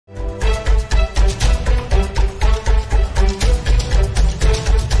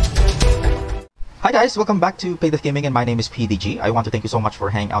Hi guys, welcome back to PayDeathGaming, and my name is PDG. I want to thank you so much for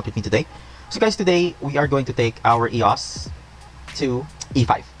hanging out with me today. So guys, today we are going to take our EOS to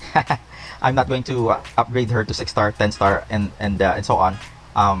E5. I'm not going to upgrade her to 6-star, 10-star, and so on.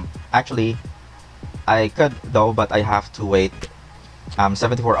 Actually, I could though, but I have to wait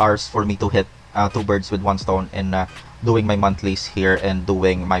 74 hours for me to hit 2 birds with 1 stone in doing my monthlies here and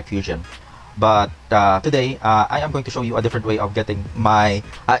doing my fusion. But today, I am going to show you a different way of getting my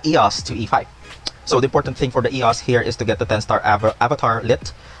EOS to E5. So the important thing for the EOS here is to get the 10-star avatar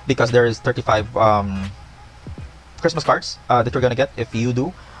lit, because there is 35 Christmas cards that you're gonna get if you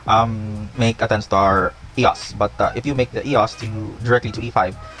do make a 10-star EOS. But if you make the EOS directly to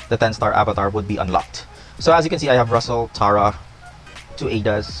E5, the 10-star avatar would be unlocked. So as you can see, I have Russell, Tara, 2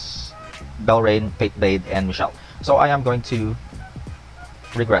 Adas, Belrain, Fate Blade, and Michelle. So I am going to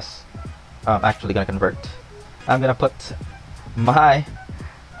regress. I'm actually gonna convert. I'm gonna put my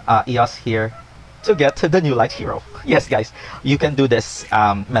EOS here to get the new light hero. Yes guys, you can do this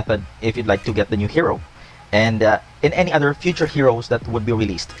method if you'd like to get the new hero, and in any other future heroes that would be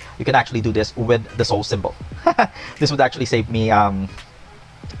released, you can actually do this with the soul symbol. This would actually save me a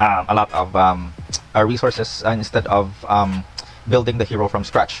lot of resources instead of building the hero from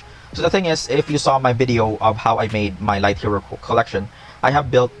scratch. So the thing is, if you saw my video of how I made my light hero collection, I have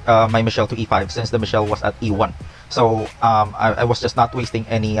built my Michelle to E5 since the Michelle was at E1. So I was just not wasting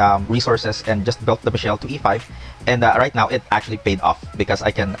any resources and just built the Michelle to E5, and right now it actually paid off because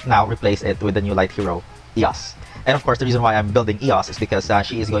I can now replace it with the new light hero EOS. And of course, the reason why I'm building EOS is because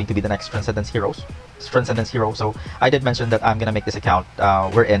she is going to be the next Transcendence hero. So I did mention that I'm gonna make this account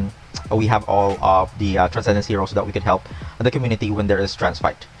wherein we have all of the Transcendence heroes so that we can help the community when there is trans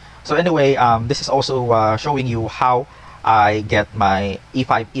fight. So anyway, this is also showing you how I get my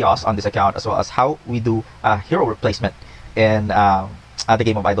E5 EOS on this account, as well as how we do hero replacement in the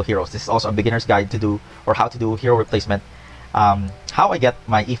game of Idle Heroes. This is also a beginner's guide to do, or how to do hero replacement, how I get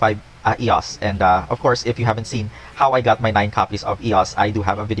my E5 EOS. And of course, if you haven't seen how I got my 9 copies of EOS, I do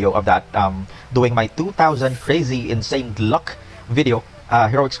have a video of that, doing my 2000 crazy insane luck video,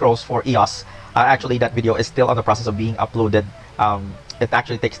 heroic scrolls for EOS. Actually, that video is still on the process of being uploaded. It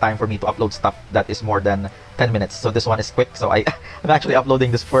actually takes time for me to upload stuff that is more than 10 minutes. So this one is quick. So I'm actually uploading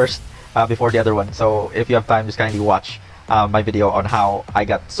this first before the other one. So if you have time, just kindly watch my video on how I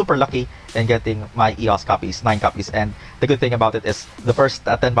got super lucky in getting my EOS copies, 9 copies. And the good thing about it is the first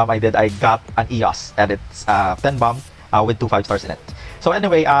 10 bomb I did, I got an EOS, and it's 10 bomb with 2 5-stars in it. So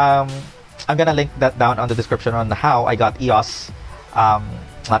anyway, I'm gonna link that down on the description on how I got EOS.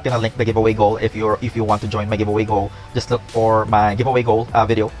 Not gonna link the giveaway goal. If you want to join my giveaway goal, just look for my giveaway goal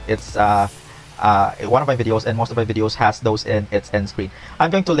video. It's one of my videos, and most of my videos has those in its end screen.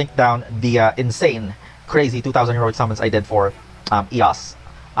 I'm going to link down the insane crazy 2000 heroic summons I did for EOS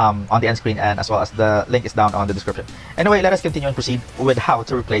on the end screen, and as well as the link is down on the description. Anyway, let us continue and proceed with how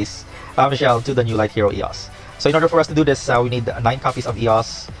to replace Michelle to the new light hero EOS. So in order for us to do this, we need 9 copies of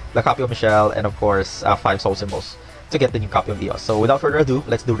EOS, the copy of Michelle, and of course 5 soul symbols to get the new copy of EOS. So without further ado,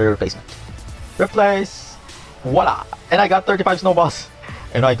 let's do the replacement. Replace! Voila! And I got 35 snowballs.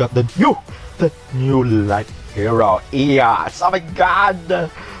 And I got the new light hero EOS. Oh my god!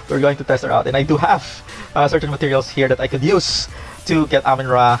 We're going to test her out. And I do have certain materials here that I could use to get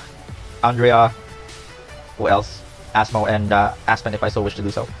Amin-Ra, Andrea, who else? Asmo, and Aspen if I so wish to do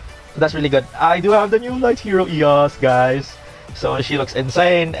so. So that's really good. I do have the new light hero EOS, guys. So she looks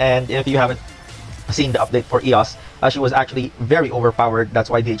insane, and if you haven't seen the update for EOS, she was actually very overpowered. That's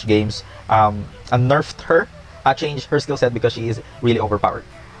why DH Games nerfed her, changed her skill set, because she is really overpowered.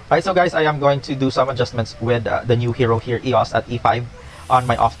 Alright, so guys, I am going to do some adjustments with the new hero here, EOS, at E5 on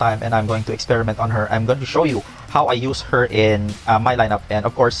my off time, and I'm going to experiment on her. I'm going to show you how I use her in my lineup, and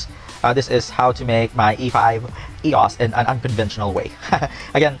of course, this is how to make my E5 EOS in an unconventional way.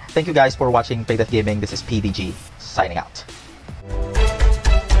 Again, thank you guys for watching PayDeathGaming. This is PDG, signing out.